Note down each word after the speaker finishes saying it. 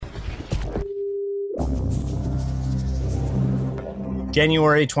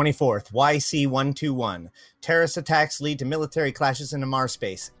January 24th, YC-121. Terrorist attacks lead to military clashes in Amarr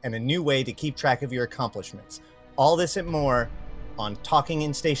space and a new way to keep track of your accomplishments. All this and more on Talking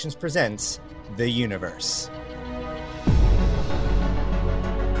in Stations presents The Universe.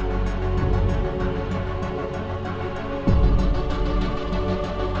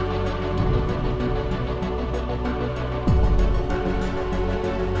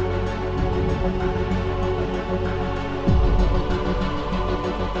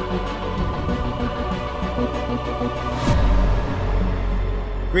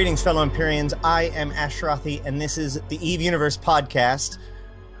 Greetings, fellow Empyreans. I am Ashrathi, and this is the Eve Universe podcast.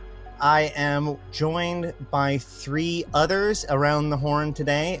 I am joined by three others around the horn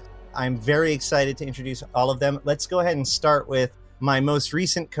today. I'm very excited to introduce all of them. Let's go ahead and start with my most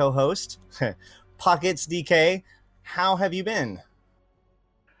recent co-host, Pockets DK. How have you been?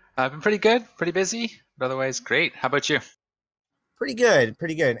 I've been pretty good, pretty busy, but otherwise great. How about you? Pretty good.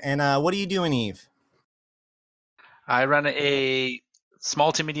 And what are you doing, Eve? I run a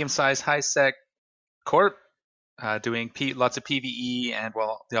small to medium-sized high-sec corp, doing lots of PvE and,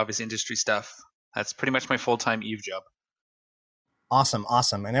 well, the obvious industry stuff. That's pretty much my full-time Eve job. Awesome.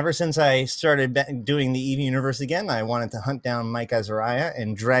 And ever since I started doing the Eve Universe again, I wanted to hunt down Mike Azariah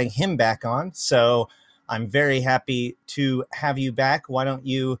and drag him back on. So I'm very happy to have you back. Why don't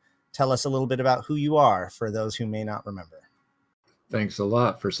you tell us a little bit about who you are for those who may not remember? Thanks a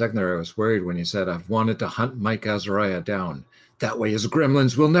lot. For a second there, I was worried when you said I've wanted to hunt Mike Azariah down. That way his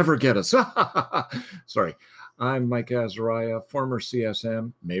gremlins will never get us. Sorry. I'm Mike Azariah, former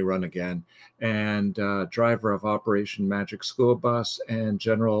CSM, may run again, and driver of Operation Magic School Bus and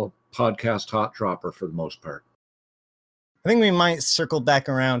general podcast hot dropper for the most part. I think we might circle back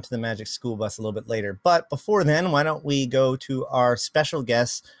around to the Magic School Bus a little bit later. But before then, why don't we go to our special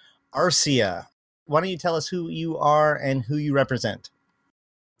guest, Arcia. Why don't you tell us who you are and who you represent?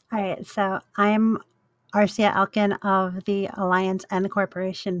 All right, so I'm Arcia Elkin of the Alliance and the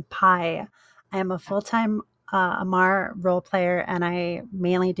Corporation Pi. I am a full-time Amarr role player, and I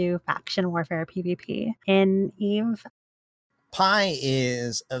mainly do faction warfare PvP in EVE. Pi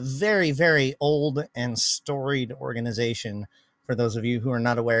is a very, very old and storied organization. For those of you who are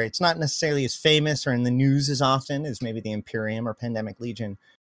not aware, it's not necessarily as famous or in the news as often as maybe the Imperium or Pandemic Legion.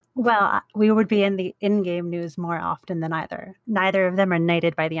 Well, we would be in the in-game news more often than either. Neither of them are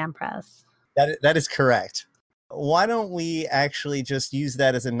knighted by the Empress. That is correct. Why don't we actually just use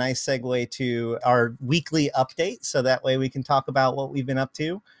that as a nice segue to our weekly update, so that way we can talk about what we've been up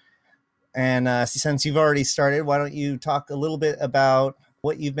to. And since you've already started, why don't you talk a little bit about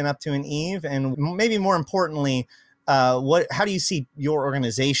what you've been up to in EVE, and maybe more importantly, how do you see your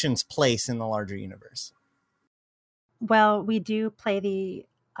organization's place in the larger universe? Well, we do play the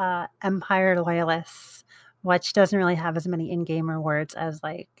Empire Loyalists, which doesn't really have as many in-game rewards as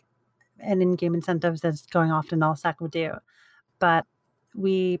like and in-game incentives as going off to Nullsec would do. But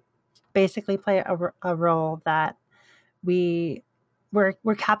we basically play a role that we're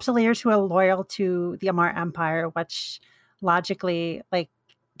Capsuleers who are loyal to the Amarr Empire, which logically, like,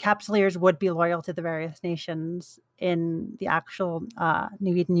 Capsuleers would be loyal to the various nations in the actual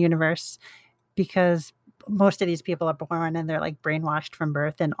New Eden universe, because most of these people are born and they're like brainwashed from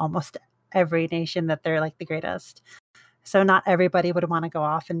birth in almost every nation that they're like the greatest. So not everybody would want to go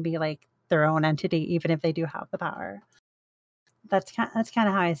off and be like their own entity, even if they do have the power. That's kind of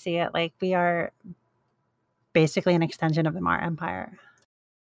how I see it. Like, we are basically an extension of the Amarr Empire.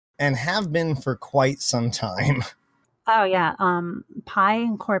 And have been for quite some time. Oh, yeah. Pi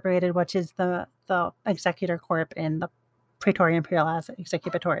Incorporated, which is the Executor Corp in the Praetorian Imperial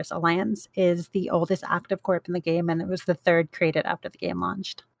Executoris Alliance, is the oldest active corp in the game, and it was the third created after the game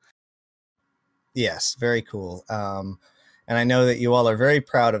launched. Yes, very cool. And I know that you all are very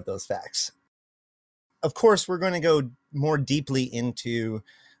proud of those facts. Of course, we're going to go more deeply into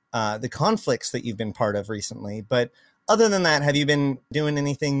the conflicts that you've been part of recently. But other than that, have you been doing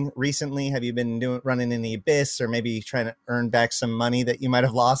anything recently? Have you been running in the Abyss, or maybe trying to earn back some money that you might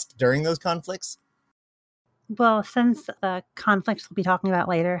have lost during those conflicts? Well, since the conflicts we'll be talking about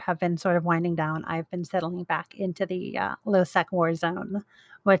later have been sort of winding down, I've been settling back into the low-sec war zone,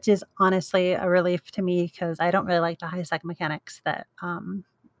 which is honestly a relief to me because I don't really like the high-sec mechanics that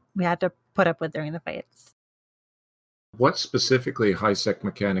we had to put up with during the fights. What specifically high-sec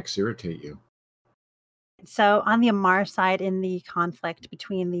mechanics irritate you? So on the Amarr side, in the conflict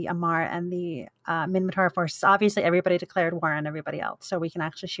between the Amarr and the Minmatar forces, obviously everybody declared war on everybody else, so we can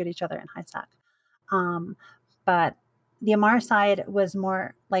actually shoot each other in high-sec. But the Amarr side was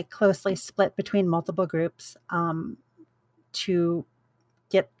more like closely split between multiple groups to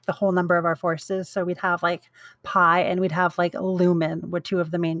get the whole number of our forces. So we'd have like Pi and we'd have like Lumen were two of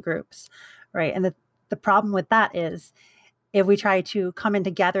the main groups, right? And the problem with that is if we try to come in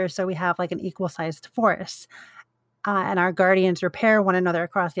together so we have like an equal sized force, and our guardians repair one another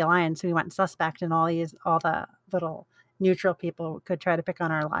across the alliance, we went suspect, and all the little neutral people could try to pick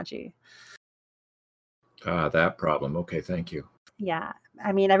on our Logi. That problem. Okay, thank you. Yeah,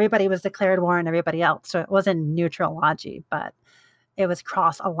 I mean, everybody was declared war on everybody else, so it wasn't neutral Logi, but it was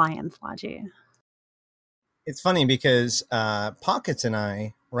cross alliance Logi. It's funny because Pockets and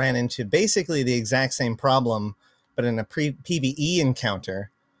I ran into basically the exact same problem, but in a PvE encounter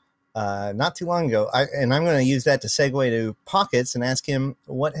not too long ago. And I'm going to use that to segue to Pockets and ask him,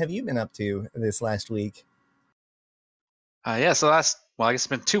 what have you been up to this last week? So I guess it's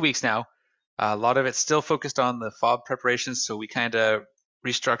been 2 weeks now. A lot of it's still focused on the FOB preparations, so we kind of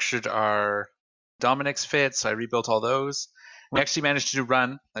restructured our Dominic's fit, so I rebuilt all those. We actually managed to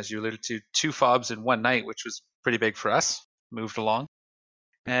run, as you alluded to, 2 FOBs in one night, which was pretty big for us. Moved along.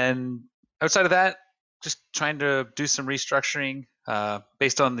 And outside of that, just trying to do some restructuring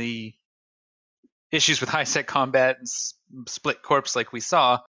based on the issues with high-sec combat and split corps like we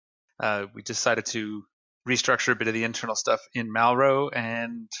saw. We decided to restructure a bit of the internal stuff in Malro,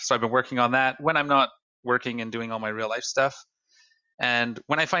 and so I've been working on that when I'm not working and doing all my real-life stuff. And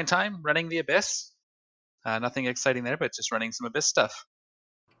when I find time, running the Abyss. Nothing exciting there, but just running some Abyss stuff.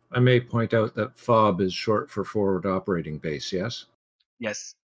 I may point out that FOB is short for Forward Operating Base, yes?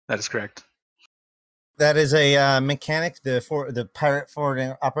 Yes, that is correct. That is a mechanic, the Pirate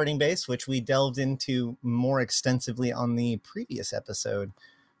Forward Operating Base, which we delved into more extensively on the previous episode,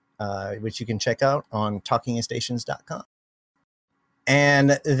 which you can check out on talkingastations.com.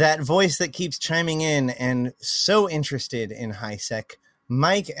 And that voice that keeps chiming in and so interested in high-sec,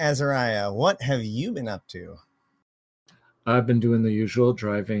 Mike Azariah, what have you been up to? I've been doing the usual,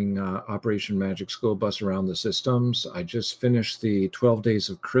 driving Operation Magic School Bus around the systems. I just finished the 12 Days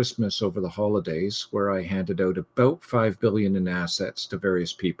of Christmas over the holidays, where I handed out about 5 billion in assets to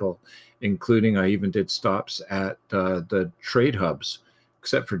various people, including I even did stops at the trade hubs,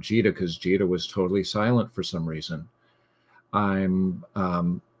 except for Jita, because Jita was totally silent for some reason. I'm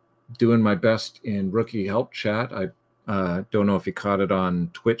doing my best in Rookie Help Chat. I don't know if you caught it on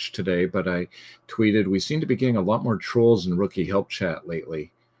Twitch today, but I tweeted, we seem to be getting a lot more trolls in Rookie Help Chat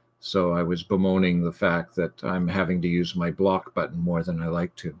lately. So I was bemoaning the fact that I'm having to use my block button more than I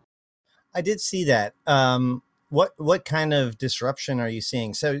like to. I did see that. What kind of disruption are you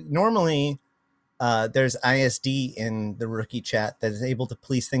seeing? So normally there's ISD in the Rookie Chat that is able to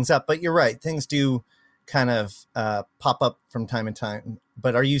police things up, but you're right, things do kind of pop up from time to time.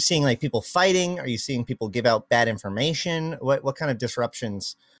 But are you seeing like people fighting? Are you seeing people give out bad information? What kind of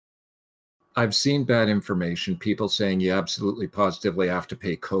disruptions? I've seen bad information, people saying you absolutely positively have to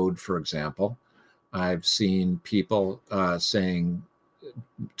pay code, for example. I've seen people saying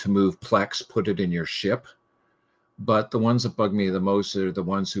to move Plex, put it in your ship. But the ones that bug me the most are the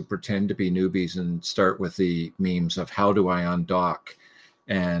ones who pretend to be newbies and start with the memes of how do I undock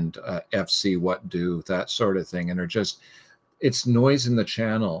and FC what do, that sort of thing. And are just, it's noise in the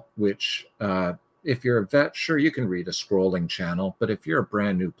channel, which if you're a vet, sure, you can read a scrolling channel. But if you're a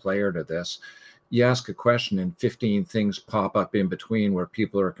brand new player to this, you ask a question and 15 things pop up in between where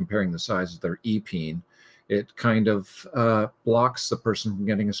people are comparing the size of their e-peen. It kind of blocks the person from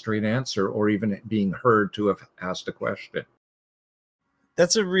getting a straight answer or even being heard to have asked a question.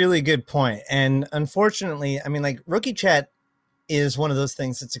 That's a really good point. And unfortunately, I mean, like Rookie Chat is one of those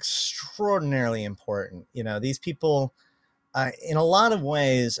things that's extraordinarily important. You know, these people, in a lot of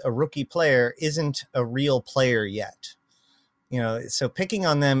ways, a rookie player isn't a real player yet. You know, so picking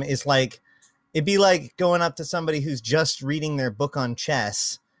on them is like, it'd be like going up to somebody who's just reading their book on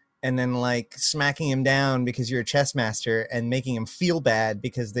chess and then like smacking him down because you're a chess master and making him feel bad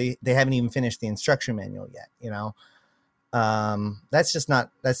because they haven't even finished the instruction manual yet. You know, that's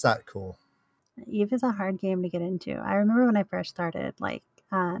not cool. EVE is a hard game to get into. I remember when I first started, like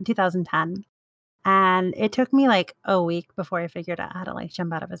 2010, and it took me like a week before I figured out how to like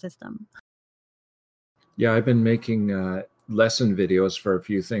jump out of a system. Yeah, I've been making lesson videos for a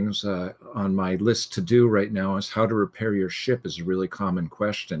few things. On my list to do right now is how to repair your ship is a really common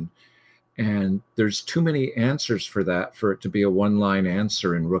question. And there's too many answers for that for it to be a one-line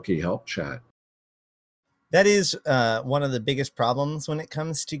answer in Rookie Help Chat. That is one of the biggest problems when it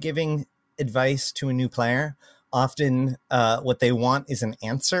comes to giving advice to a new player. Often what they want is an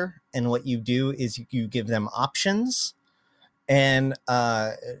answer, and what you do is you give them options, and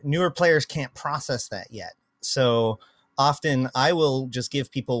newer players can't process that yet. So often I will just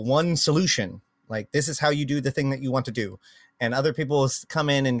give people one solution, like this is how you do the thing that you want to do, and other people will come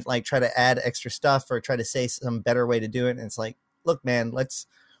in and like try to add extra stuff or try to say some better way to do it. And it's like, look, man,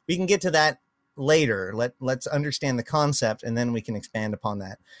 we can get to that later. Let's understand the concept, and then we can expand upon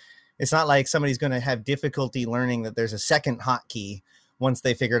that. It's not like somebody's going to have difficulty learning that there's a second hotkey once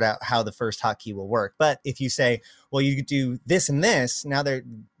they figured out how the first hotkey will work. But if you say, well, you could do this and this, now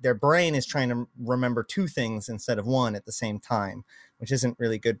their brain is trying to remember two things instead of one at the same time, which isn't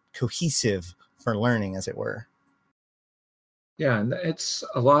really good cohesive for learning, as it were. Yeah, and it's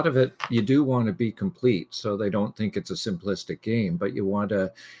a lot of it, you do want to be complete, so they don't think it's a simplistic game, but you want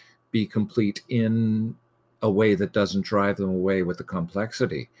to be complete in a way that doesn't drive them away with the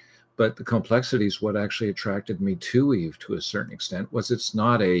complexity. But the complexity is what actually attracted me to Eve to a certain extent. Was it's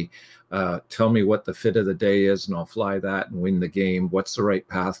not a tell me what the fit of the day is and I'll fly that and win the game. What's the right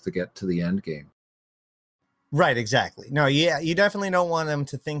path to get to the end game? Right, exactly. No, yeah, you definitely don't want them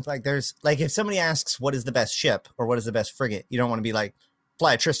to think like there's like if somebody asks what is the best ship or what is the best frigate, you don't want to be like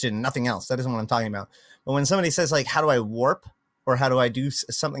fly a Tristan, nothing else. That isn't what I'm talking about. But when somebody says like, how do I warp or how do I do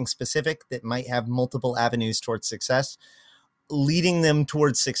something specific that might have multiple avenues towards success, leading them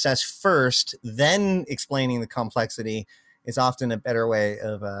towards success first, then explaining the complexity is often a better way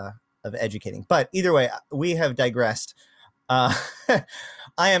of educating. But either way, we have digressed. I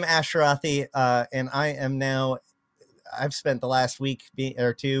am Ashrathi, and I am now, I've spent the last week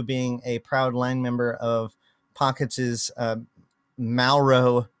or two being a proud line member of Pockets'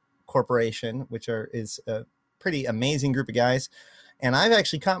 Malro Corporation, which is a pretty amazing group of guys. And I've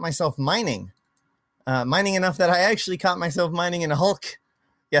actually caught myself mining enough that I actually caught myself mining in a Hulk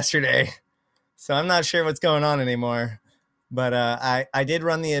yesterday. So I'm not sure what's going on anymore. But I did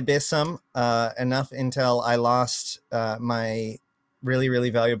run the Abyss some enough until I lost my really, really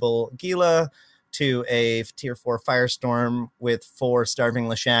valuable Gila to a tier 4 Firestorm with 4 starving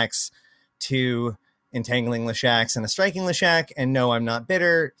Leshaks, 2 entangling Leshaks, and a striking Leshak. And no, I'm not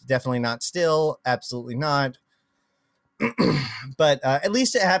bitter. Definitely not still. Absolutely not. But at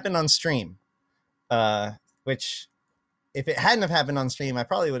least it happened on stream. Which, if it hadn't have happened on stream, I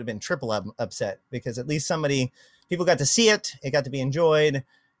probably would have been triple upset because at least people got to see it. It got to be enjoyed.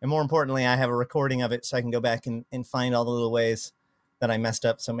 And more importantly, I have a recording of it so I can go back and find all the little ways that I messed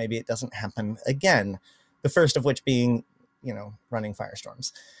up. So maybe it doesn't happen again. The first of which being, running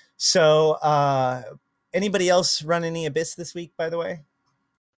Firestorms. So anybody else run any Abyss this week, by the way?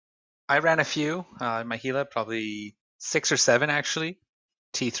 I ran a few in my Gila, probably 6 or 7 actually.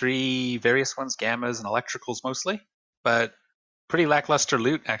 T3, various ones, gammas and electricals mostly, but pretty lackluster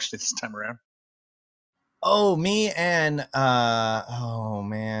loot actually this time around. Oh, me and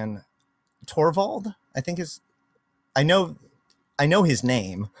Torvald, I think I know his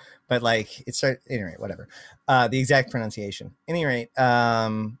name, but like anyway, whatever. The exact pronunciation. Any rate,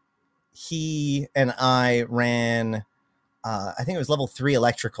 he and I ran I think it was level 3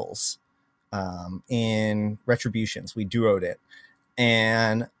 electricals in Retributions. We duoed it.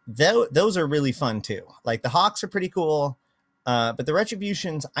 And those are really fun too. Like the Hawks are pretty cool. But the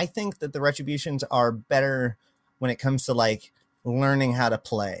Retributions, I think that the Retributions are better when it comes to like learning how to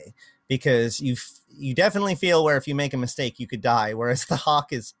play, because you definitely feel where if you make a mistake, you could die. Whereas the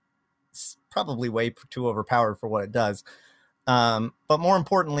Hawk is probably way too overpowered for what it does. But more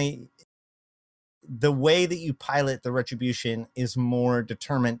importantly, the way that you pilot the Retribution is more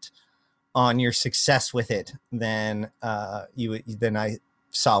determined on your success with it than I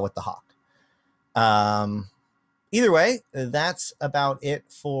saw with the Hawk. Either way, that's about it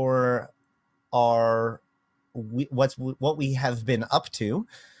for what we have been up to.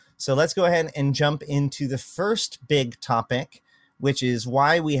 So let's go ahead and jump into the first big topic, which is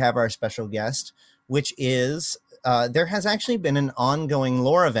why we have our special guest, which is there has actually been an ongoing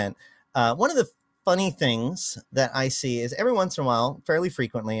lore event. One of the funny things that I see is every once in a while, fairly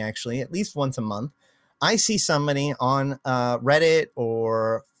frequently actually, at least once a month, I see somebody on Reddit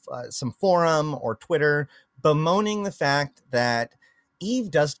or some forum or Twitter bemoaning the fact that Eve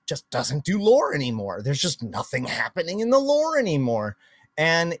just doesn't do lore anymore. There's just nothing happening in the lore anymore.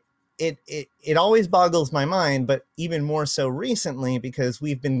 And it always boggles my mind, but even more so recently, because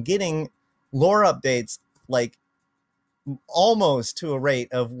we've been getting lore updates like almost to a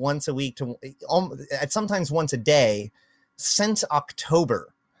rate of once a week to sometimes once a day since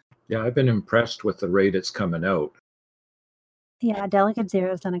October. Yeah, I've been impressed with the rate it's coming out. Yeah, Delicate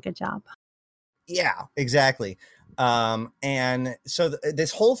Zero's done a good job. Yeah, exactly. And so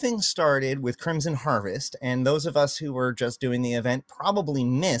this whole thing started with Crimson Harvest, and those of us who were just doing the event probably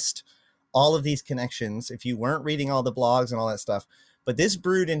missed all of these connections if you weren't reading all the blogs and all that stuff. But this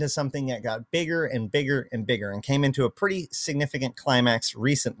brewed into something that got bigger and bigger and bigger and came into a pretty significant climax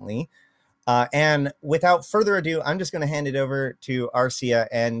recently. And without further ado, I'm just going to hand it over to Arcia,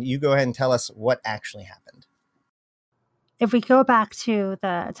 and you go ahead and tell us what actually happened. If we go back to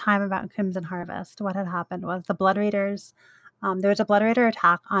the time about Crimson Harvest, what had happened was the Blood Raiders. There was a Blood Raider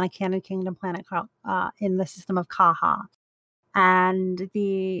attack on a Cannon Kingdom planet in the system of Kaha, and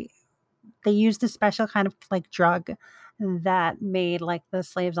they used a special kind of like drug that made like the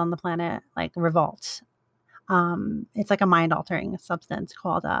slaves on the planet like revolt. It's like a mind-altering substance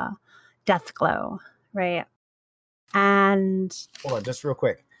called Death Glow, right? And hold on, just real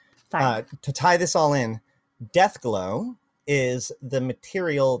quick. Sorry. To tie this all in, Death Glow is the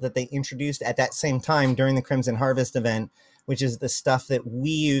material that they introduced at that same time during the Crimson Harvest event, which is the stuff that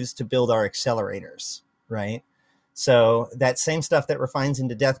we use to build our accelerators, right? So that same stuff that refines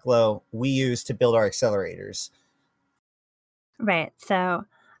into Death Glow, we use to build our accelerators. Right. So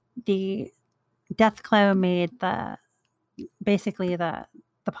the Death Glow made basically the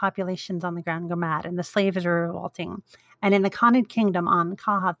populations on the ground go mad, and the slaves were revolting. And in the Khanid Kingdom on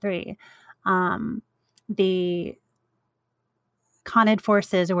Kaha 3, the Khanid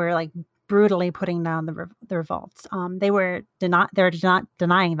forces were like brutally putting down the revolts. They were not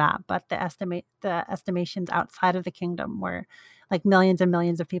denying that, but the estimations outside of the kingdom were like millions and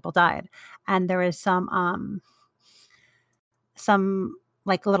millions of people died, and there was some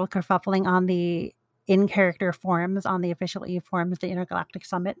like little kerfuffling on the in-character forums, on the official EVE forums, the Intergalactic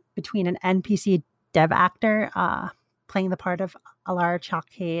Summit, between an NPC dev actor playing the part of Alar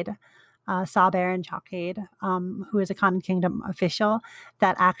Chalkade, Sawbaron Chalkade, who is a Khanid Kingdom official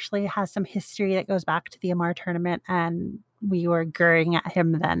that actually has some history that goes back to the Amarr tournament, and we were gurring at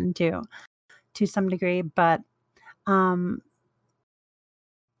him then too, to some degree. But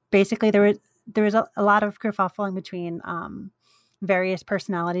basically there was a lot of kerfuffling between various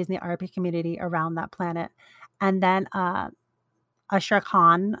personalities in the RP community around that planet. And then Ashra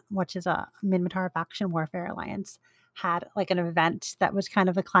Khan, which is a Minmatar Faction Warfare Alliance, had like an event that was kind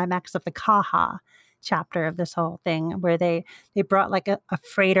of the climax of the Kaha chapter of this whole thing, where they brought like a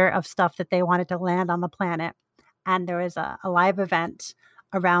freighter of stuff that they wanted to land on the planet. And there was a live event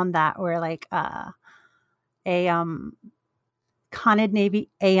around that where like a Khanid Navy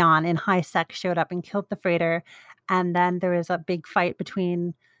Aeon in high sec showed up and killed the freighter. And then there was a big fight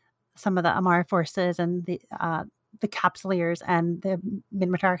between some of the Amarr forces and the Capsuleers and the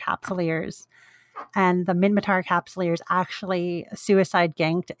Minmatar Capsuleers. And the Minmatar Capsuleers actually suicide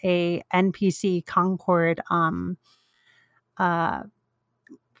ganked a NPC Concord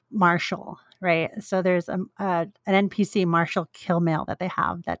Marshal, right? So there's an NPC Marshal kill mail that they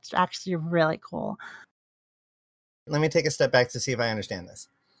have that's actually really cool. Let me take a step back to see if I understand this.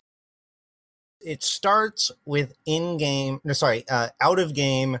 It starts with out of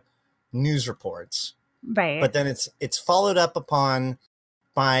game news reports, right? But then it's followed up upon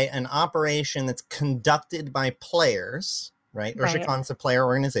by an operation that's conducted by players, right? Right. Urshikan's a player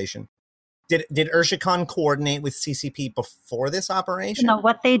organization. Did Urshikan coordinate with CCP before this operation? No,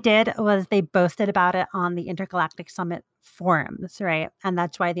 what they did was they boasted about it on the Intergalactic Summit forums, right? And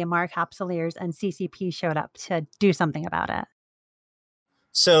that's why the Amarr Capsuleers and CCP showed up to do something about it.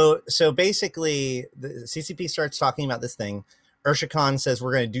 So basically, the CCP starts talking about this thing. Urshikan says,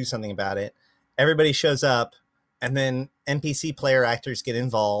 we're going to do something about it. Everybody shows up, and then NPC player actors get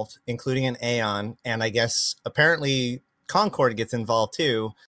involved, including an Aeon, and I guess apparently Concord gets involved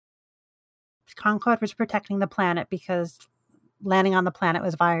too. Concord was protecting the planet because landing on the planet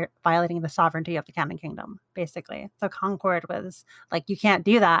was violating the sovereignty of the Cannon Kingdom, basically. So Concord was like, you can't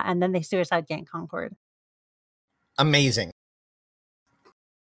do that, and then they suicide ganked Concord. Amazing.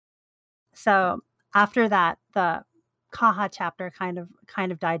 So after that, the Kaha chapter kind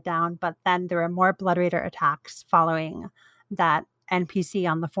of died down, but then there were more Blood Raider attacks following that NPC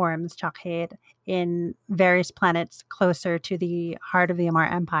on the forums, Chalkade, in various planets closer to the heart of the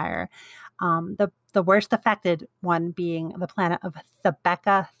Amarr Empire. The worst affected one being the planet of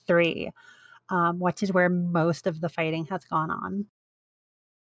Thebeka 3, which is where most of the fighting has gone on.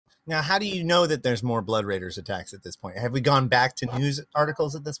 Now, how do you know that there's more Blood Raiders attacks at this point? Have we gone back to news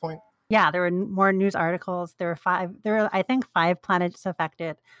articles at this point? Yeah, there were more news articles. There were, I think, 5 planets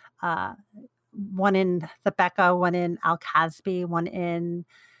affected. One in Thebeka, one in Al-Kazbi, one in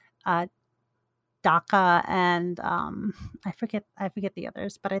Dhaka, and I forget the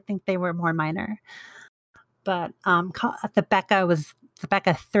others, but I think they were more minor. But Thebeka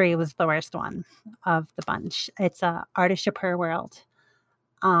 3 was the worst one of the bunch. It's a Artish Shapur world.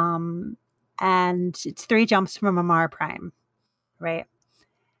 And it's 3 jumps from Amarr Prime, right?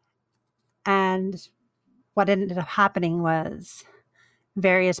 And what ended up happening was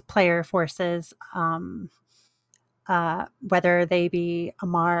various player forces, whether they be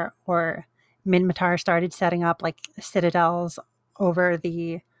Amarr or Minmatar started setting up like citadels over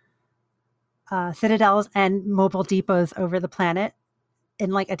the citadels and mobile depots over the planet in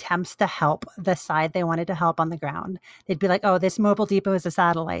like attempts to help the side they wanted to help on the ground. They'd be like, oh, this mobile depot is a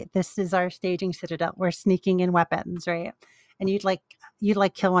satellite. This is our staging citadel. We're sneaking in weapons, right? And you'd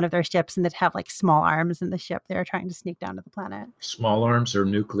kill one of their ships and they'd have like small arms in the ship they were trying to sneak down to the planet. Small arms or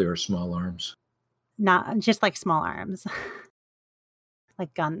nuclear small arms? Not just like small arms.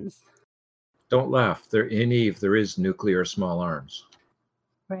 Like guns. Don't laugh. In Eve, there is nuclear small arms.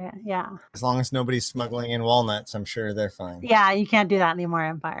 Right, yeah. As long as nobody's smuggling in walnuts, I'm sure they're fine. Yeah, you can't do that anymore,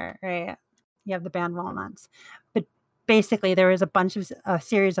 Empire, right? You have the banned walnuts. But basically, there was a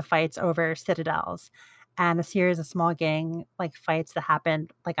series of fights over citadels and a series of small gang like fights that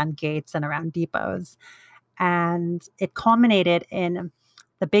happened like on gates and around depots. And it culminated in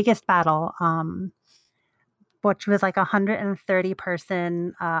the biggest battle, which was like 130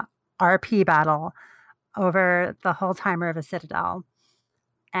 person RP battle over the whole timer of a citadel.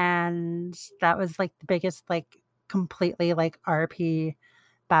 And that was like the biggest like completely like RP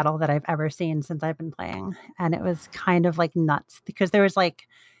battle that I've ever seen since I've been playing. And it was kind of like nuts because there was like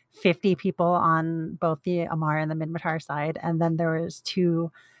 50 people on both the Amarr and the Minmatar side, and then there was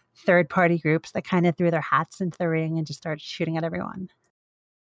 2 third-party groups that kind of threw their hats into the ring and just started shooting at everyone.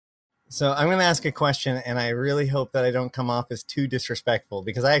 So I'm going to ask a question, and I really hope that I don't come off as too disrespectful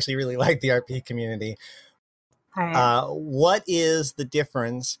because I actually really like the RP community. All right. What is the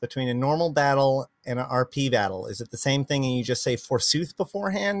difference between a normal battle and an RP battle? Is it the same thing and you just say forsooth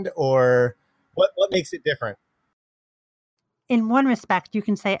beforehand, or what makes it different? In one respect, you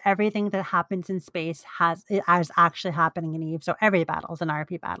can say everything that happens in space is actually happening in Eve. So every battle is an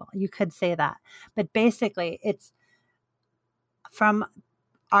RP battle. You could say that. But basically, it's from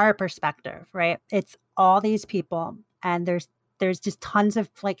our perspective, right? It's all these people, and there's just tons of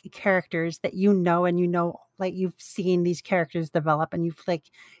like characters that and like you've seen these characters develop, and you like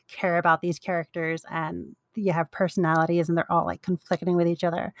care about these characters, and you have personalities, and they're all like conflicting with each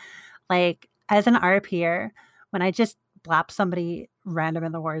other. Like as an RPer, when I just blap somebody random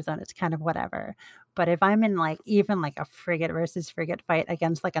in the war zone, it's kind of whatever. But if I'm in like even like a frigate versus frigate fight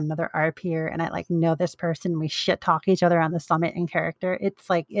against like another RPer, and I like know this person, we shit talk each other on the summit in character, it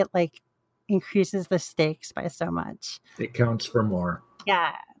increases the stakes by so much. It counts for more.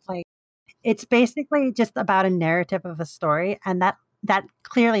 Yeah, like it's basically just about a narrative of a story, and that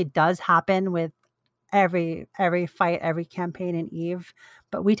clearly does happen with every fight, every campaign in Eve,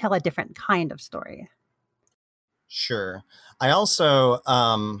 but we tell a different kind of story. Sure. I also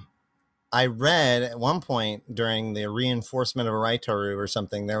I read at one point during the reinforcement of Raitaru or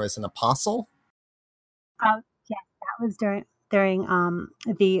something, there was an apostle. Yeah, that was during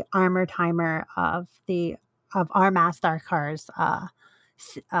the armor timer of our Mastarkar's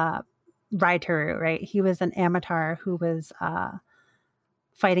Raitaru, right? He was an Amatar who was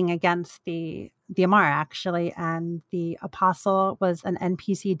fighting against the Amarr, actually, and the apostle was an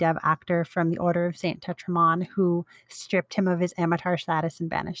NPC dev actor from the Order of Saint Tetramon who stripped him of his Amatar status and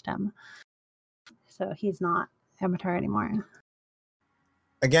banished him. So he's not Amatar anymore.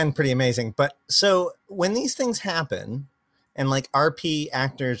 Again, pretty amazing. But so when these things happen, and like RP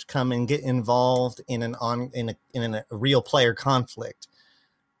actors come and get involved in a real player conflict,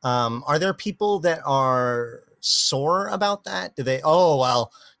 are there people that are sore about that? Do they, oh,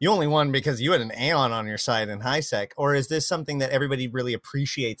 well, you only won because you had an Aeon on your side in HiSec? Or is this something that everybody really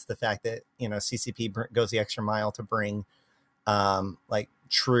appreciates, the fact that, CCP goes the extra mile to bring like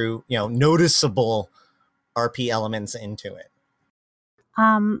true, noticeable RP elements into it?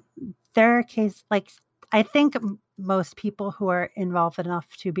 There are cases like, I think most people who are involved enough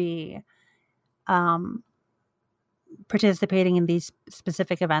to be participating in these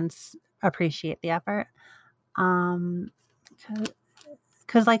specific events appreciate the effort.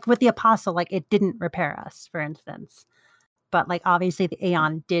 Because like with the apostle, like it didn't repair us, for instance, but like obviously the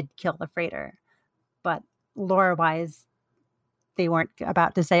Aeon did kill the freighter, but lore wise, they weren't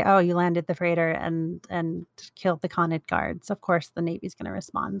about to say, oh, you landed the freighter and killed the Khanid guards. Of course the Navy's going to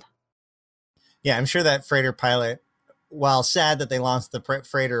respond. Yeah, I'm sure that freighter pilot, while sad that they lost the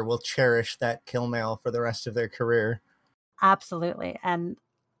freighter, will cherish that kill mail for the rest of their career. Absolutely. And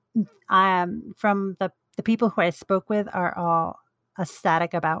from the people who I spoke with are all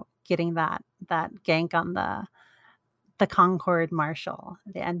ecstatic about getting that gank on the Concord Marshal,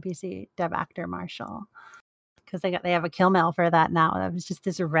 the NPC dev actor Marshal, because they have a kill mail for that now. That was just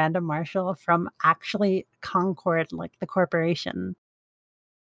this random Marshal from actually Concord, like the corporation.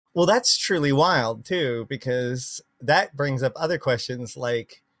 Well, that's truly wild too, because that brings up other questions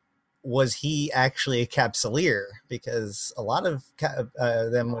like, was he actually a Capsuleer? Because a lot of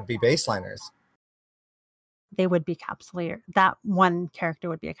them would be baseliners. They would be Capsuleer. That one character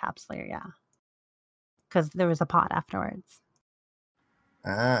would be a Capsuleer, yeah. Because there was a pod afterwards.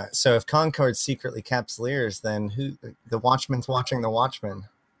 So if Concord's secretly Capsuleers, then who? The Watchman's watching the Watchmen.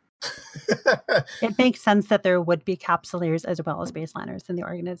 It makes sense that there would be Capsuleers as well as baseliners in the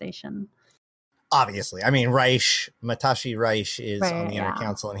organization. Obviously, I mean, Matashi Reich is Right, on the Inner yeah.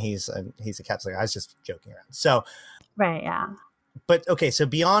 Council, and he's a Capsuleer. I was just joking around. So, Right, yeah. but okay, so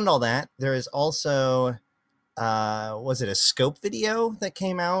beyond all that, there is also, was it a scope video that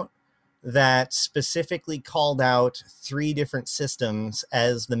came out that specifically called out 3 different systems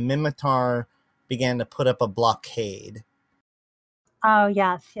as the Minmatar began to put up a blockade? Oh,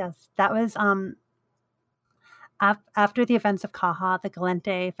 yes. That was after the events of Kaha, the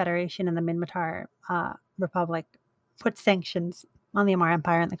Galente Federation and the Minmatar Republic put sanctions on the Amar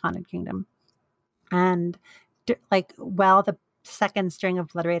Empire and the Khanid Kingdom. And while the second string of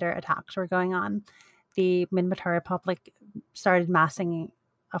Blood Raider attacks were going on, the Minmatar Republic started massing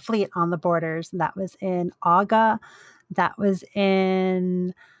a fleet on the borders. And that was in Aga, that was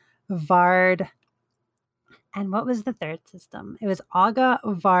in Vard. And what was the third system? It was Aga,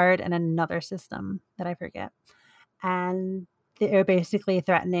 Vard, and another system that I forget. And they're basically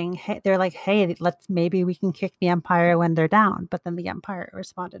threatening, they're like, hey, maybe we can kick the Empire when they're down. But then the Empire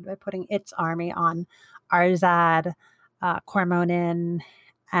responded by putting its army on Arzad, Cormonin,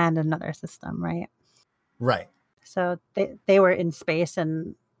 and another system, right? Right. So they were in space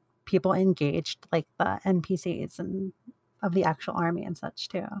and people engaged, like the NPCs and of the actual army and such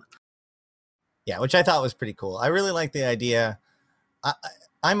too. Yeah, which I thought was pretty cool. I really like the idea.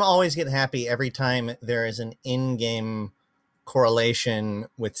 I'm always get happy every time there is an in-game correlation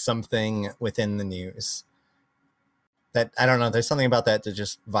with something within the news. That, I don't know, there's something about that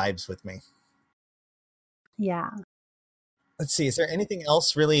just vibes with me. Yeah. Let's see, is there anything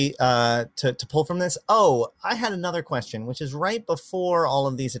else really to pull from this? Oh, I had another question, which is right before all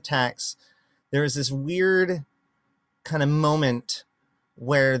of these attacks, there was this weird kind of moment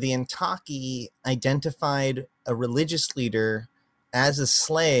where the Intaki identified a religious leader as a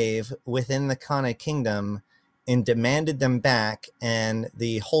slave within the Kana kingdom and demanded them back, and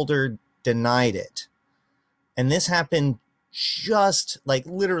the holder denied it. And this happened just like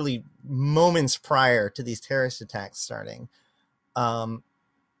literally moments prior to these terrorist attacks starting.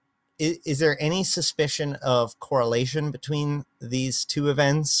 Is there any suspicion of correlation between these two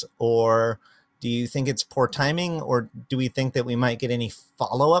events, or do you think it's poor timing, or do we think that we might get any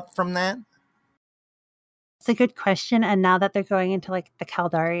follow-up from that? It's a good question. And now that they're going into like the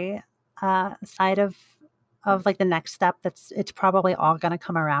Caldari side of like the next step, it's probably all going to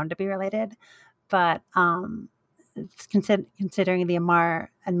come around to be related. But it's considering the Amar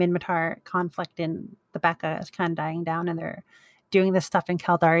and Minmatar conflict in the Becca is kind of dying down, and they're doing this stuff in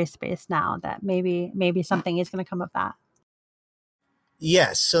Caldari space now, that maybe something is going to come of that.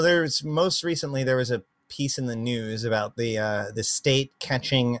 Yes. So most recently there was a piece in the news about the state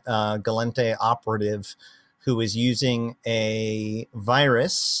catching a Galente operative who was using a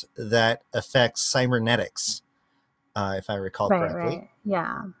virus that affects cybernetics, if I recall correctly. Right.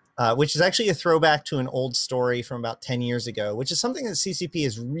 Yeah. Which is actually a throwback to an old story from about 10 years ago, which is something that CCP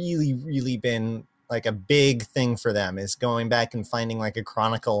has really, really been like a big thing for them, is going back and finding like a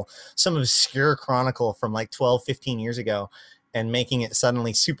chronicle, some obscure chronicle from like 12, 15 years ago, and making it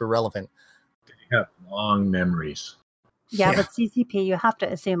suddenly super relevant. They have long memories. Yeah, but CCP, you have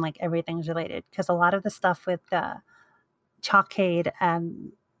to assume like everything's related, because a lot of the stuff with the Chalkade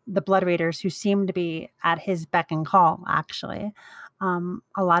and the Blood Raiders, who seem to be at his beck and call, actually,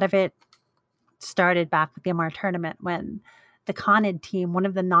 a lot of it started back with the Amar tournament when the Khanid team, one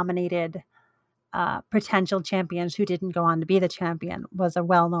of the nominated potential champions who didn't go on to be the champion, was a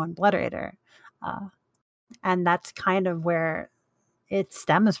well-known Blood Raider. And that's kind of where it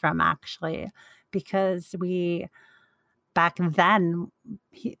stems from, actually, because back then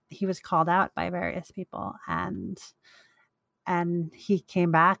he was called out by various people, and he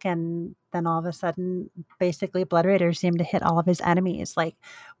came back, and then all of a sudden basically Blood Raiders seemed to hit all of his enemies. Like,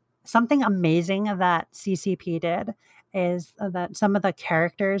 something amazing that CCP did is that some of the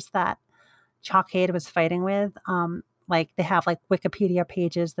characters that Chalkade was fighting with, like they have like Wikipedia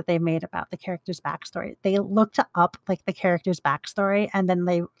pages that they made about the character's backstory. They looked up like the character's backstory, and then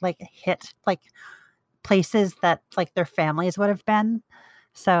they like hit like places that like their families would have been.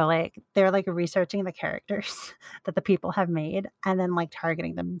 So like they're like researching the characters that the people have made and then like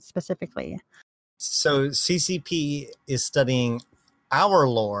targeting them specifically. So CCP is studying our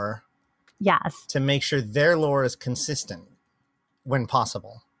lore, yes, to make sure their lore is consistent when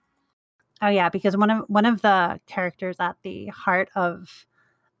possible. Oh yeah, because one of the characters at the heart of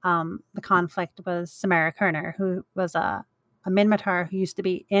the conflict was Samara Kerner, who was a Minmatar who used to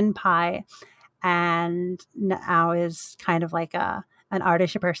be in Pi and now is kind of like an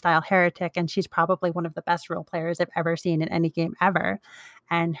Ardeshipper style heretic, and she's probably one of the best role players I've ever seen in any game ever.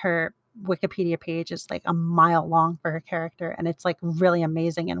 And her Wikipedia page is like a mile long for her character, and it's like really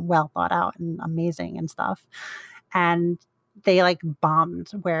amazing and well thought out and amazing and stuff. And they like bombed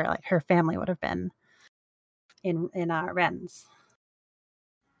where like her family would have been in Rennes.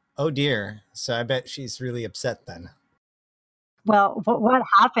 Oh dear. So I bet she's really upset then. Well, what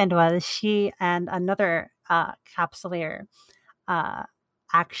happened was she and another capsuleer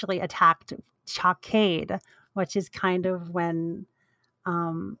actually attacked Chalkade, which is kind of when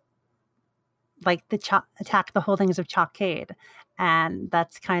like attacked the holdings of Chalkade, and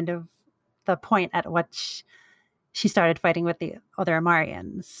that's kind of the point at which she started fighting with the other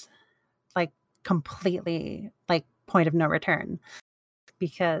Amarians, like completely like point of no return,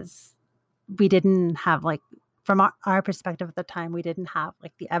 because we didn't have like, from our perspective at the time, we didn't have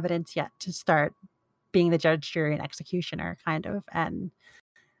like the evidence yet to start being the judge, jury, and executioner kind of. And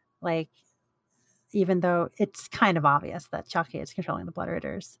like, even though it's kind of obvious that Chalkade is controlling the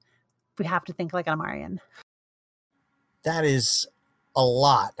Bloodridders, we have to think like an Amarian. That is a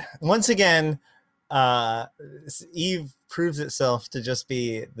lot. Once again, Eve proves itself to just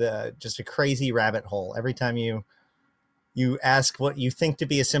be just a crazy rabbit hole. Every time you ask what you think to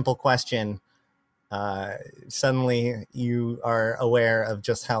be a simple question, suddenly you are aware of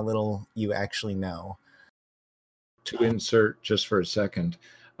just how little you actually know. To insert just for a second,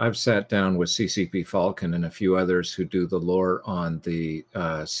 I've sat down with CCP Falcon and a few others who do the lore on the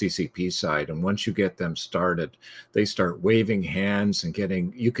CCP side. And once you get them started, they start waving hands and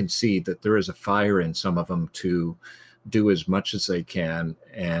you can see that there is a fire in some of them to do as much as they can.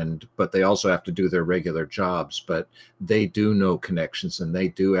 But they also have to do their regular jobs, but they do know connections and they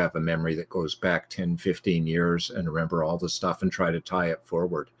do have a memory that goes back 10, 15 years and remember all the stuff and try to tie it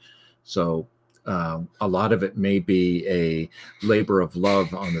forward. So a lot of it may be a labor of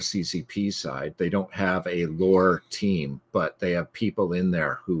love on the CCP side. They don't have a lore team, but they have people in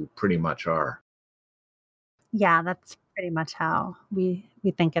there who pretty much are. Yeah, that's pretty much how we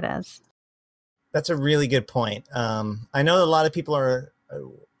think it is. That's a really good point. I know a lot of people are,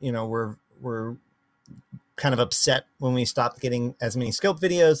 we're kind of upset when we stopped getting as many scope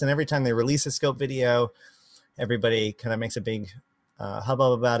videos, and every time they release a scope video, everybody kind of makes a big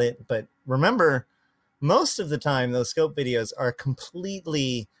hubbub about it. But remember, most of the time those scope videos are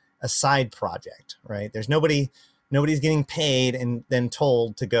completely a side project, right? There's nobody's getting paid and then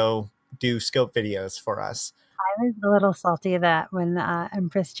told to go do scope videos for us. I was a little salty that when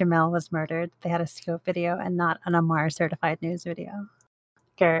Empress Jamel was murdered, they had a scope video and not an Amar certified news video.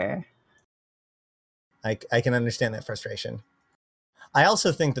 Grr. I can understand that frustration. I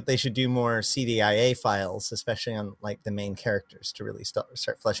also think that they should do more CDIA files, especially on like the main characters, to really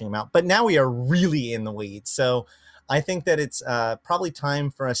start fleshing them out. But now we are really in the weeds. So I think that it's probably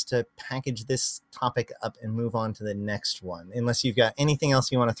time for us to package this topic up and move on to the next one, unless you've got anything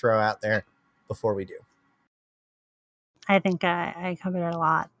else you want to throw out there before we do. I think I covered it a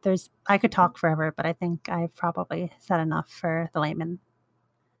lot. I could talk forever, but I think I've probably said enough for the layman.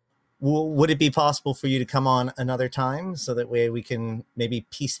 Would it be possible for you to come on another time so that way we can maybe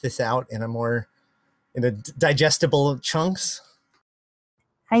piece this out in a digestible chunks?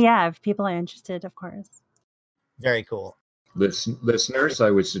 Yeah, if people are interested, of course. Very cool. Listeners,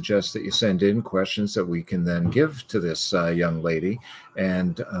 I would suggest that you send in questions that we can then give to this young lady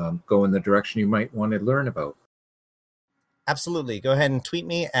and go in the direction you might want to learn about. Absolutely. Go ahead and tweet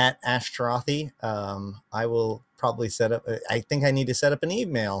me at Ashtarothi. I will probably I think I need to set up an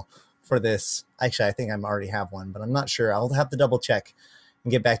email for this. Actually, I think I already have one, but I'm not sure. I'll have to double check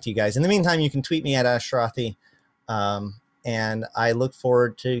and get back to you guys. In the meantime, you can tweet me at Ashtarothi. And I look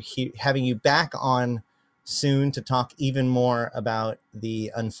forward to having you back on soon to talk even more about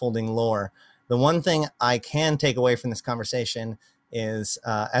the unfolding lore. The one thing I can take away from this conversation is,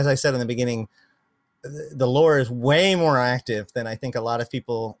 as I said in the beginning, the lore is way more active than I think a lot of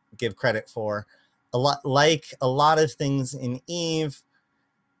people give credit for. A lot of things in Eve,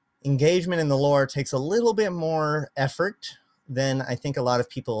 engagement in the lore takes a little bit more effort than I think a lot of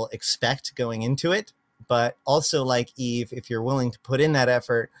people expect going into it. But also, like Eve, if you're willing to put in that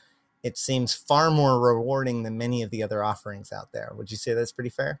effort, it seems far more rewarding than many of the other offerings out there. Would you say that's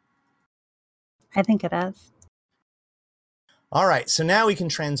pretty fair? I think it is. All right, so now we can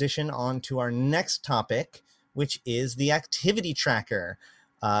transition on to our next topic, which is the activity tracker.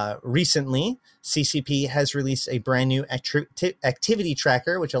 Recently, CCP has released a brand new activity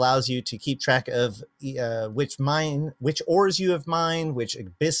tracker, which allows you to keep track of which ores you have mined, which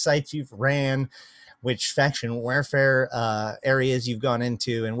abyss sites you've ran, which faction warfare areas you've gone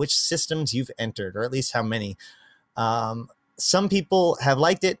into, and which systems you've entered, or at least how many. Some people have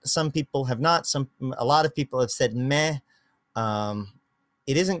liked it, some people have not. A lot of people have said meh.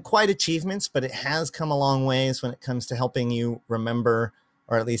 It isn't quite achievements, but it has come a long ways when it comes to helping you remember,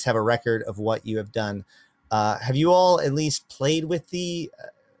 or at least have a record of what you have done. Have you all at least played with the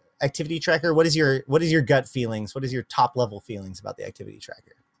activity tracker? What is your gut feelings? What is your top level feelings about the activity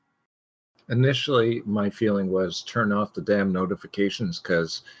tracker? Initially, my feeling was turn off the damn notifications,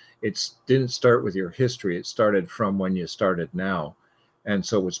 because it didn't start with your history. It started from when you started now. And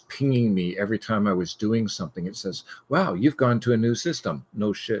so it was pinging me every time I was doing something. It says, wow, you've gone to a new system.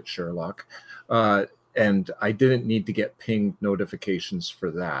 No shit, Sherlock. And I didn't need to get pinged notifications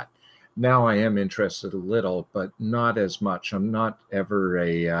for that. Now I am interested a little, but not as much. I'm not ever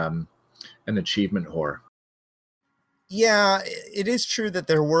an achievement whore. Yeah, it is true that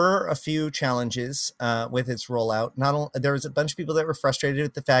there were a few challenges with its rollout. There was a bunch of people that were frustrated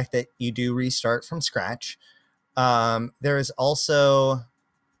with the fact that you do restart from scratch. There is also,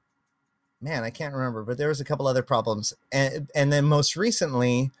 man, I can't remember, but there was a couple other problems. And then most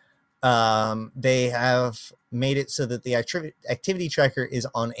recently, they have made it so that the activity tracker is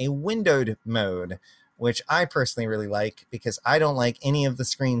on a windowed mode, which I personally really like, because I don't like any of the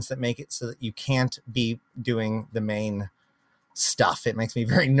screens that make it so that you can't be doing the main stuff. It makes me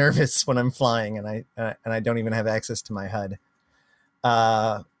very nervous when I'm flying, and I don't even have access to my HUD.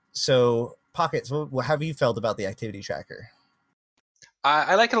 So Pockets, how have you felt about the activity tracker?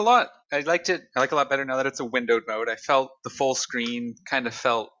 I like it a lot. I like it a lot better now that it's a windowed mode. I felt the full screen kind of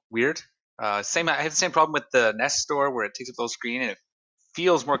felt weird. I have the same problem with the Nest Store, where it takes up the whole screen and it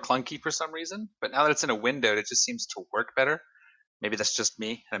feels more clunky for some reason. But now that it's in a windowed, it just seems to work better. Maybe that's just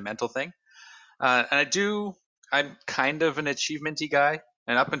me and a mental thing. And I'm kind of an achievement-y guy.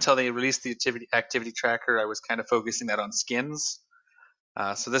 And up until they released the activity tracker, I was kind of focusing that on skins.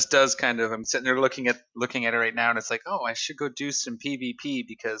 So this does I'm sitting there looking at it right now, and it's like, oh, I should go do some PvP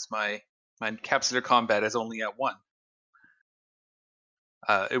because my encapsulator combat is only at 1.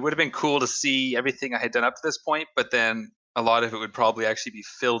 It would have been cool to see everything I had done up to this point, but then a lot of it would probably actually be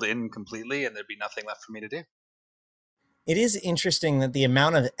filled in completely, and there'd be nothing left for me to do. It is interesting that the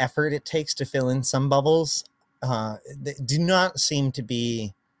amount of effort it takes to fill in some bubbles do not seem to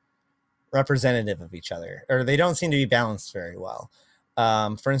be representative of each other, or they don't seem to be balanced very well.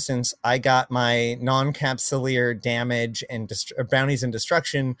 For instance, I got my non-capsuleer damage and bounties and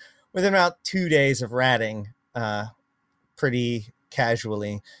destruction within about 2 days of ratting pretty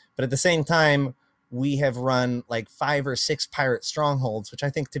casually. But at the same time, we have run like 5 or 6 pirate strongholds, which I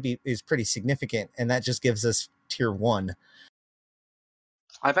think is pretty significant. And that just gives us tier 1.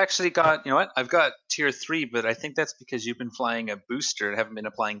 I've actually got, I've got tier 3, but I think that's because you've been flying a booster and haven't been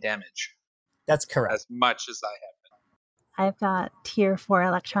applying damage. That's correct. As much as I have. I've got tier 4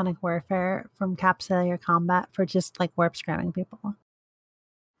 electronic warfare from Capsuleer Combat for just like warp scamming people.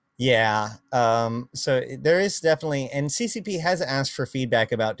 Yeah. So there is definitely, and CCP has asked for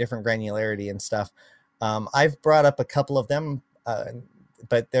feedback about different granularity and stuff. I've brought up a couple of them,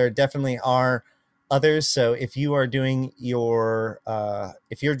 but there definitely are others. So if you are doing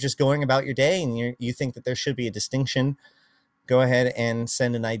if you're just going about your day and you think that there should be a distinction, go ahead and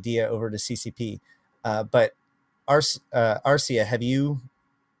send an idea over to CCP. But Arcia, have you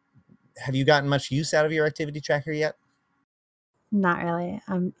gotten much use out of your activity tracker yet? Not really.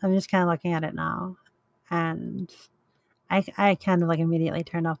 I'm just kind of looking at it now, and I kind of like immediately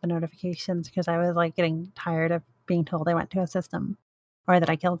turned off the notifications because I was like getting tired of being told I went to a system or that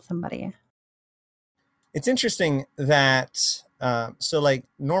I killed somebody. It's interesting that so like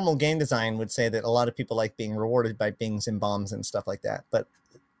normal game design would say that a lot of people like being rewarded by bings and bombs and stuff like that, but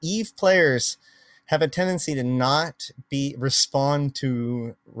EVE players have a tendency to not respond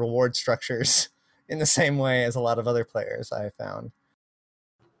to reward structures in the same way as a lot of other players I have found.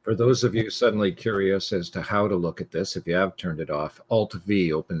 For those of you suddenly curious as to how to look at this, if you have turned it off,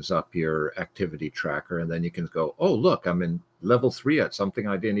 Alt-V opens up your activity tracker, and then you can go, oh, look, I'm in level 3 at something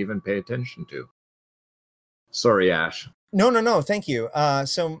I didn't even pay attention to. Sorry, Ash. No. Thank you.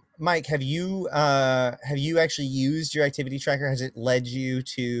 So, Mike, have you actually used your activity tracker? Has it led you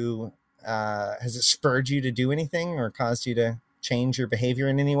to? Has it spurred you to do anything or caused you to change your behavior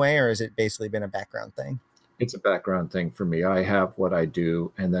in any way, or has it basically been a background thing? It's a background thing for me. I have what I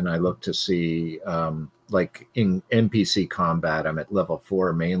do, and then I look to see, like in NPC combat, I'm at level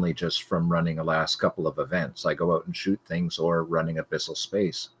 4 mainly just from running the last couple of events. I go out and shoot things or running Abyssal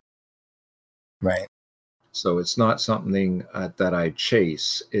Space. Right. So it's not something that I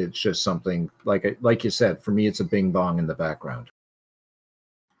chase. It's just something like you said. For me, it's a bing bong in the background.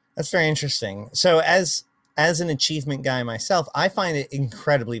 That's very interesting. So as an achievement guy myself, I find it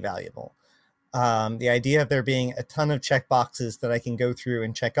incredibly valuable. The idea of there being a ton of checkboxes that I can go through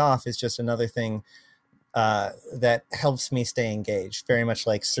and check off is just another thing that helps me stay engaged, very much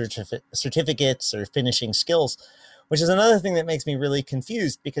like certificates or finishing skills, which is another thing that makes me really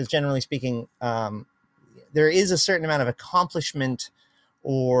confused because generally speaking, there is a certain amount of accomplishment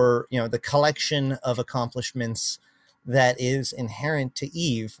or, the collection of accomplishments that is inherent to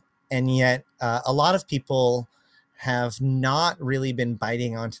EVE. And yet a lot of people have not really been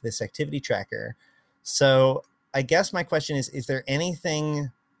biting onto this activity tracker. So I guess my question is there anything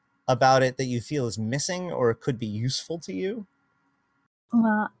about it that you feel is missing or could be useful to you?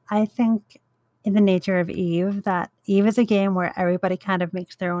 Well, I think in the nature of EVE, that EVE is a game where everybody kind of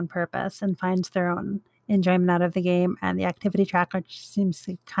makes their own purpose and finds their own enjoyment out of the game. And the activity tracker seems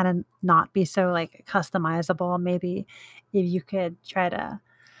to kind of not be so like customizable. Maybe if you could try to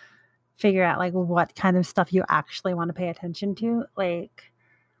figure out like what kind of stuff you actually want to pay attention to, like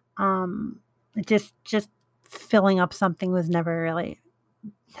just filling up something was never really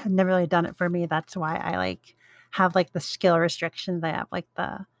done it for me. That's why I like have like the skill restrictions. I have like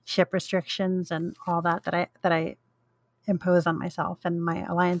the ship restrictions and all that I impose on myself, and my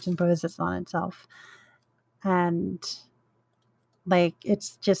alliance imposes on itself. And like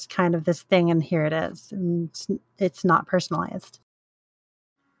it's just kind of this thing, and here it is. And it's not personalized.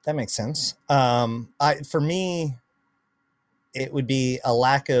 That makes sense. For me, it would be a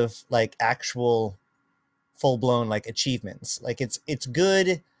lack of like actual full-blown like achievements. Like it's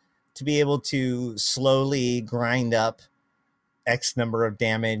good to be able to slowly grind up X number of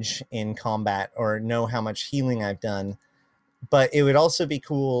damage in combat or know how much healing I've done. But it would also be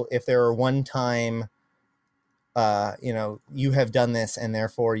cool if there were one time, you have done this and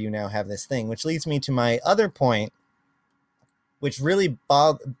therefore you now have this thing, which leads me to my other point, which really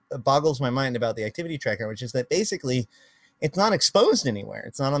boggles my mind about the activity tracker, which is that basically it's not exposed anywhere.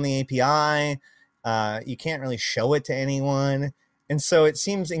 It's not on the API. You can't really show it to anyone. And so it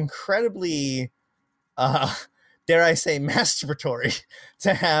seems incredibly, dare I say, masturbatory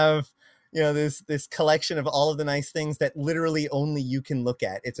to have, this collection of all of the nice things that literally only you can look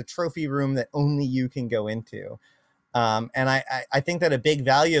at. It's a trophy room that only you can go into. And I think that a big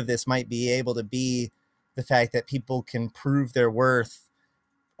value of this might be able to be the fact that people can prove their worth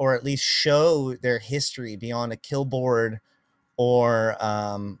or at least show their history beyond a kill board or,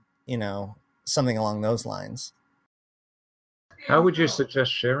 something along those lines. How would you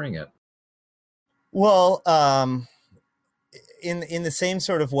suggest sharing it? Well, in the same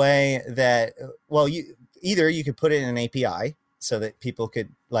sort of way that, you could put it in an API so that people could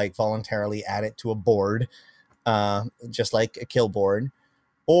like voluntarily add it to a board, just like a kill board.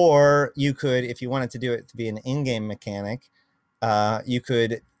 Or you could, if you wanted to do it to be an in-game mechanic, you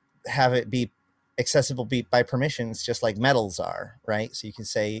could have it be accessible by permissions, just like medals are, right? So you can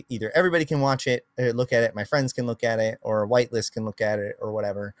say either everybody can watch it, look at it, my friends can look at it, or a whitelist can look at it, or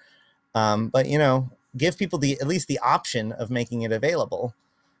whatever. But give people at least the option of making it available,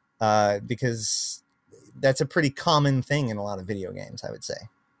 because that's a pretty common thing in a lot of video games, I would say.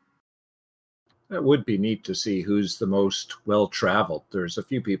 That would be neat to see who's the most well-traveled. There's a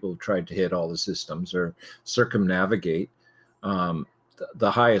few people who tried to hit all the systems or circumnavigate.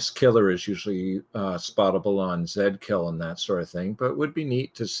 The highest killer is usually spottable on Zkill and that sort of thing, but it would be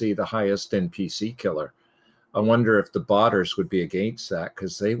neat to see the highest NPC killer. I wonder if the botters would be against that,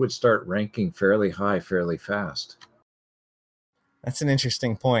 because they would start ranking fairly high fairly fast. That's an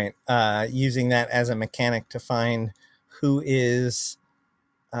interesting point. Using that as a mechanic to find who is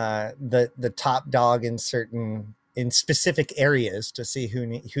the top dog in specific areas to see who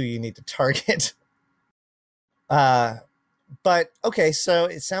you need to target. But okay, so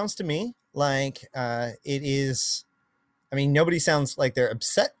it sounds to me like it is. I mean, nobody sounds like they're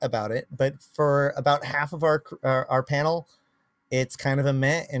upset about it, but for about half of our panel, it's kind of a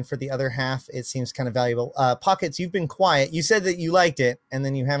meh, and for the other half, it seems kind of valuable. Pockets, you've been quiet. You said that you liked it, and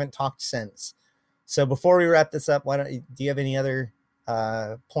then you haven't talked since. So before we wrap this up, do you have any other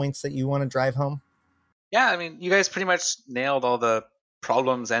points that you want to drive home? Yeah, I mean, you guys pretty much nailed all the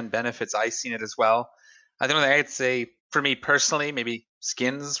problems and benefits. I've seen it as well. I think I'd say, for me personally, maybe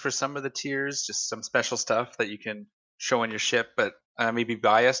skins for some of the tiers, just some special stuff that you can show on your ship, but I may be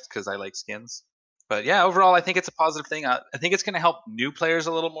biased because I like skins. But yeah, overall, I think it's a positive thing. I think it's going to help new players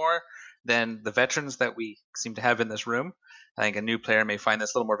a little more than the veterans that we seem to have in this room. I think a new player may find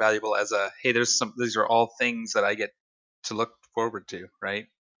this a little more valuable as a, hey, these are all things that I get to look forward to, right?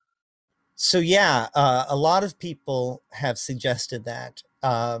 So yeah, a lot of people have suggested that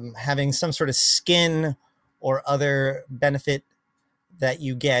having some sort of skin or other benefit that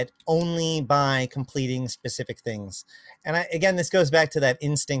you get only by completing specific things. And again, this goes back to that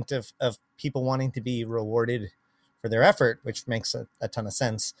instinct of people wanting to be rewarded for their effort, which makes a ton of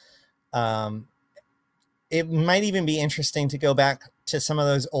sense. It might even be interesting to go back to some of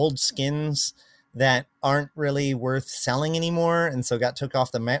those old skins that aren't really worth selling anymore, and so got took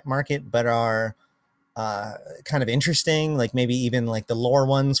off the market, but are kind of interesting, like maybe even like the lore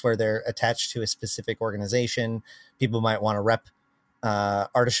ones where they're attached to a specific organization. People might want to rep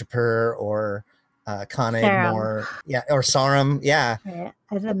Artichaper or Khanid more. Yeah, or Sarum. Yeah. Right.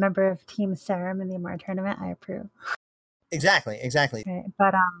 As a member of Team Sarum in the Amar tournament, I approve. Exactly. Right.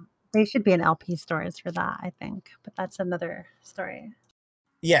 But they should be in LP stores for that, I think. But that's another story.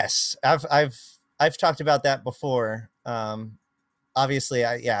 Yes, I've talked about that before. Obviously,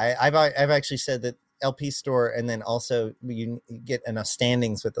 I've actually said that LP store, and then also you get enough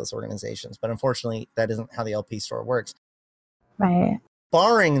standings with those organizations. But unfortunately, that isn't how the LP store works. Right.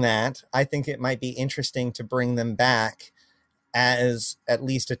 Barring that, I think it might be interesting to bring them back as at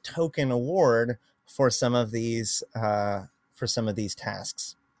least a token award for some of these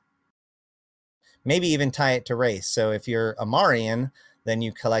tasks. Maybe even tie it to race. So if you're Amarian, then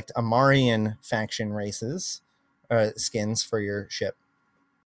you collect Amarian faction races skins for your ship.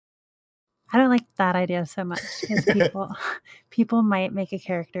 I don't like that idea so much because people might make a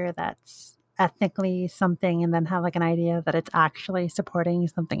character that's ethnically something and then have like an idea that it's actually supporting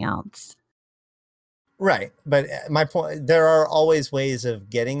something else. Right. But my point, there are always ways of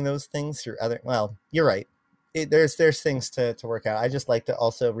getting those things through other, well, you're right. There's things to work out. I just like to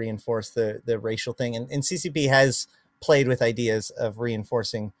also reinforce the racial thing. And CCP has played with ideas of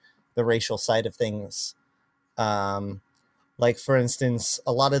reinforcing the racial side of things. Like for instance,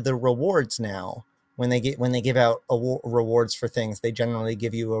 a lot of the rewards now, when they give out rewards for things, they generally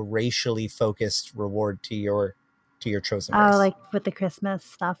give you a racially focused reward to your chosen race. Oh, like with the Christmas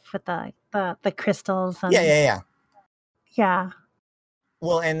stuff with the crystals. And... Yeah.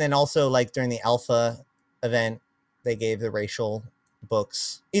 Well, and then also like during the alpha event, they gave the racial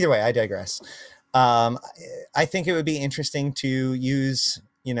books. Either way, I digress. I think it would be interesting to use,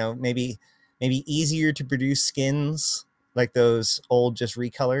 maybe easier to produce skins like those old just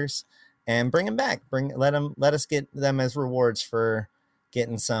recolors, and bring them back. Let us get them as rewards for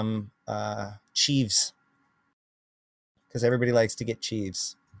getting some Chiefs, because everybody likes to get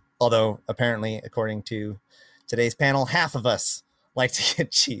Chiefs. Although apparently, according to today's panel, half of us like to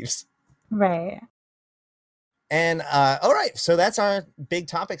get Chiefs. Right. And all right, so that's our big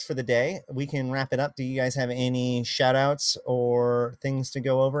topics for the day. We can wrap it up. Do you guys have any shout outs or things to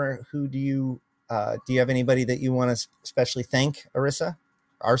go over? Who do you have anybody that you want to especially thank? Arcia,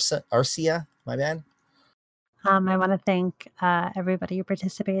 my bad. I want to thank everybody who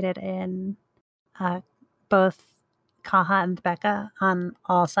participated in both Kaha and Becca on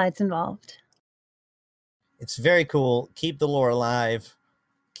all sides involved. It's very cool. Keep the lore alive.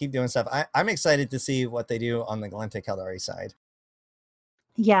 Keep doing stuff. I'm excited to see what they do on the Galente Caldari side.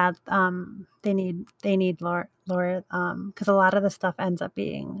 Yeah, they need lore because a lot of the stuff ends up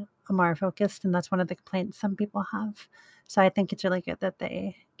being Amar focused, and that's one of the complaints some people have. So I think it's really good that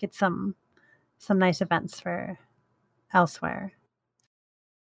they get some nice events for elsewhere.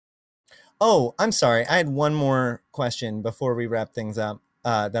 Oh, I'm sorry. I had one more question before we wrap things up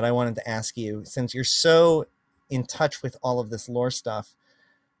that I wanted to ask you. Since you're so in touch with all of this lore stuff,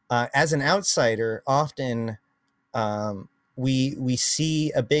 as an outsider, often we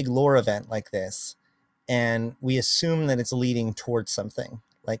see a big lore event like this, and we assume that it's leading towards something,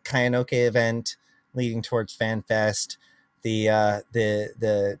 like Kayanoke event leading towards FanFest,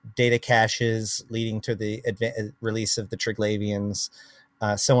 the data caches leading to the release of the Triglavians,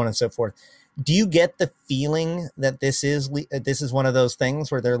 so on and so forth. Do you get the feeling that this is one of those things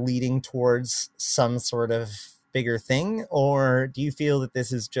where they're leading towards some sort of bigger thing, or do you feel that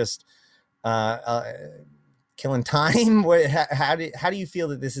this is just killing time? How do you feel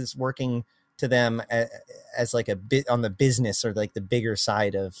that this is working to them as like a bit on the business or like the bigger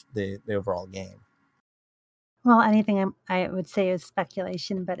side of the overall game? Well, anything I would say is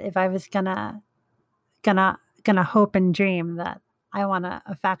speculation, but if I was gonna hope and dream that I want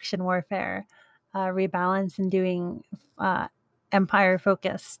a faction warfare rebalance and doing empire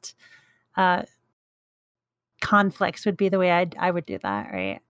focused conflicts would be the way I would do that,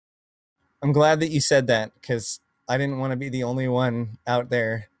 right? I'm glad that you said that, because I didn't want to be the only one out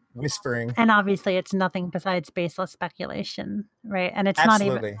there whispering. And obviously it's nothing besides baseless speculation, right? And it's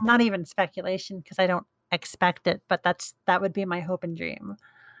Absolutely. not even speculation, because I don't expect it, but that would be my hope and dream.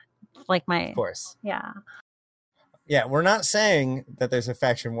 Like Of course. Yeah. Yeah, we're not saying that there's a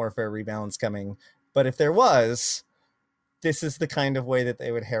faction warfare rebalance coming, but if there was, this is the kind of way that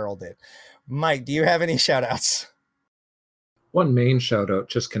they would herald it. Mike, do you have any shout outs? One main shout out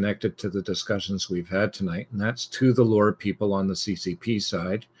just connected to the discussions we've had tonight, and that's to the lore people on the CCP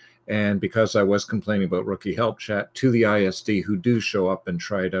side. And because I was complaining about Rookie Help Chat, to the ISD who do show up and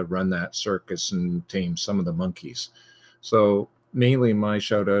try to run that circus and tame some of the monkeys. So mainly my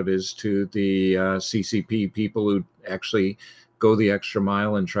shout out is to the CCP people who actually go the extra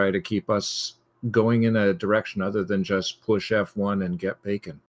mile and try to keep us going in a direction other than just push F1 and get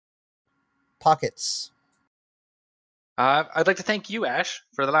bacon. Pockets. I'd like to thank you, Ash,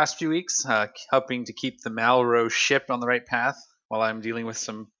 for the last few weeks, helping to keep the Malraux ship on the right path while I'm dealing with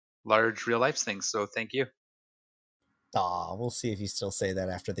some large real life things. So thank you. We'll see if you still say that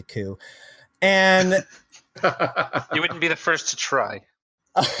after the coup. And you wouldn't be the first to try.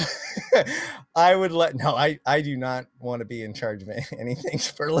 I do not want to be in charge of anything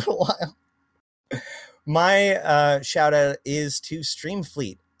for a little while. My shout out is to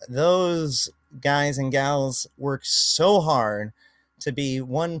Streamfleet. Those guys and gals work so hard to be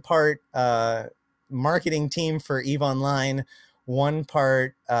one part marketing team for EVE Online, one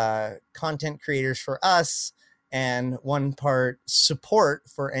part content creators for us, and one part support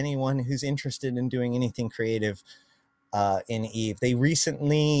for anyone who's interested in doing anything creative in EVE. They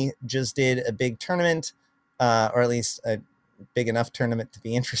recently just did a big tournament, or at least a big enough tournament to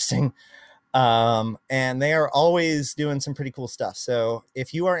be interesting. And they are always doing some pretty cool stuff. So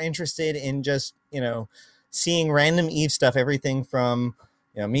if you are interested in just, seeing random EVE stuff, everything from,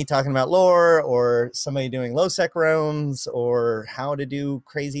 me talking about lore, or somebody doing low sec roams, or how to do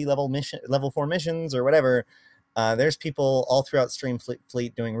crazy level 4 missions, or whatever, there's people all throughout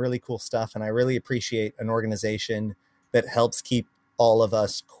Streamfleet doing really cool stuff. And I really appreciate an organization that helps keep all of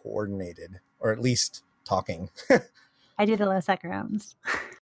us coordinated, or at least talking. I do the low sec roams.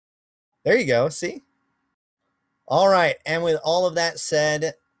 There you go. See? All right. And with all of that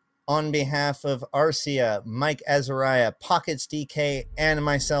said, on behalf of Arcia, Mike Azariah, Pockets DK, and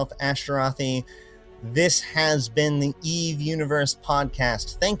myself, Ashtarothi, this has been the EVE Universe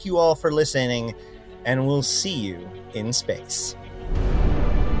podcast. Thank you all for listening, and we'll see you in space.